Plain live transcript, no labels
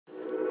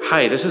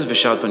Hi, this is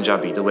Vishal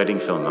Punjabi, the wedding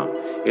filmer.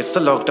 It's the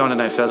lockdown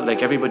and I felt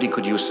like everybody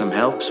could use some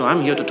help, so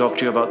I'm here to talk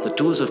to you about the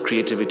tools of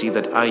creativity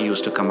that I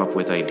use to come up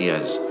with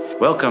ideas.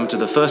 Welcome to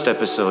the first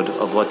episode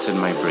of What's in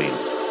My Brain.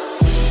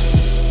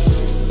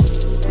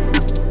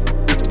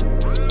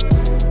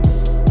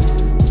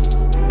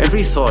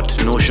 Every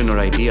thought, notion or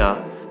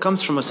idea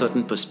comes from a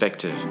certain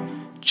perspective.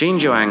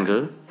 Change your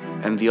angle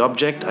and the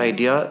object,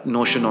 idea,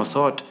 notion or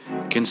thought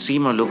can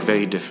seem or look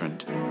very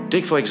different.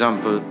 Take for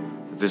example,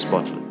 this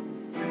bottle.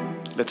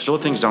 Let's slow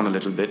things down a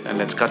little bit and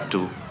let's cut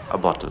to a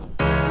bottle.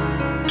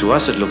 To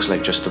us it looks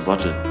like just a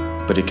bottle,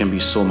 but it can be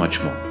so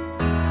much more.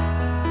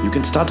 You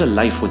can start a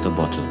life with a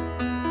bottle,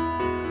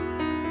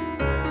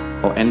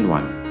 or end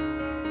one.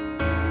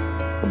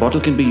 A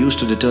bottle can be used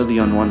to deter the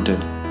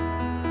unwanted,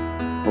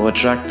 or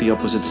attract the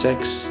opposite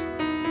sex.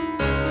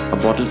 A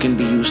bottle can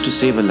be used to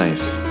save a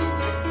life,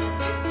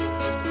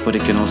 but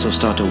it can also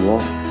start a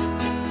war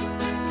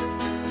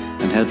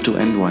and help to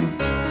end one.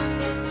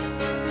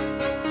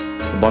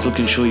 A bottle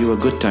can show you a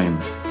good time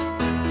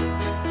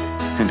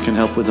and can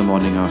help with the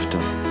morning after.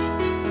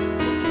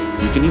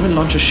 You can even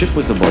launch a ship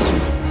with a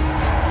bottle,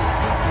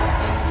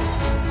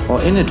 or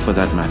in it for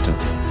that matter.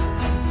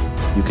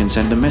 You can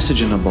send a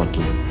message in a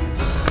bottle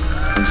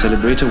and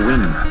celebrate a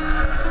win.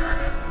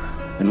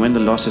 And when the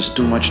loss is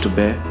too much to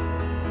bear,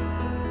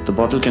 the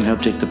bottle can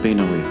help take the pain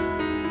away.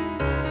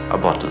 A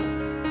bottle.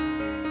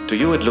 To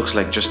you it looks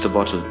like just a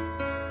bottle,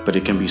 but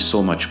it can be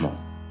so much more.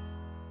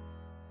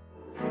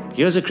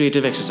 Here's a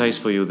creative exercise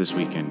for you this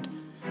weekend.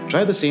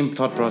 Try the same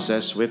thought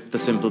process with the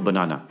simple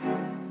banana.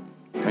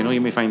 I know you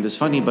may find this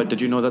funny, but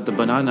did you know that the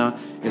banana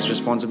is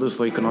responsible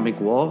for economic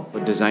war, for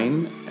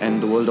design,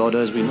 and the world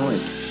order as we know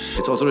it?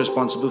 It's also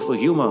responsible for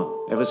humor.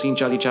 Ever seen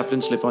Charlie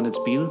Chaplin slip on its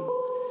peel?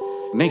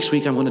 Next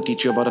week, I'm going to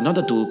teach you about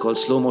another tool called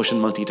slow motion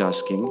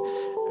multitasking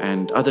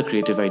and other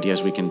creative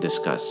ideas we can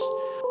discuss.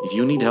 If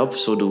you need help,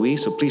 so do we.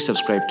 So please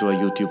subscribe to our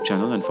YouTube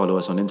channel and follow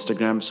us on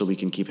Instagram so we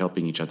can keep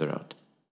helping each other out.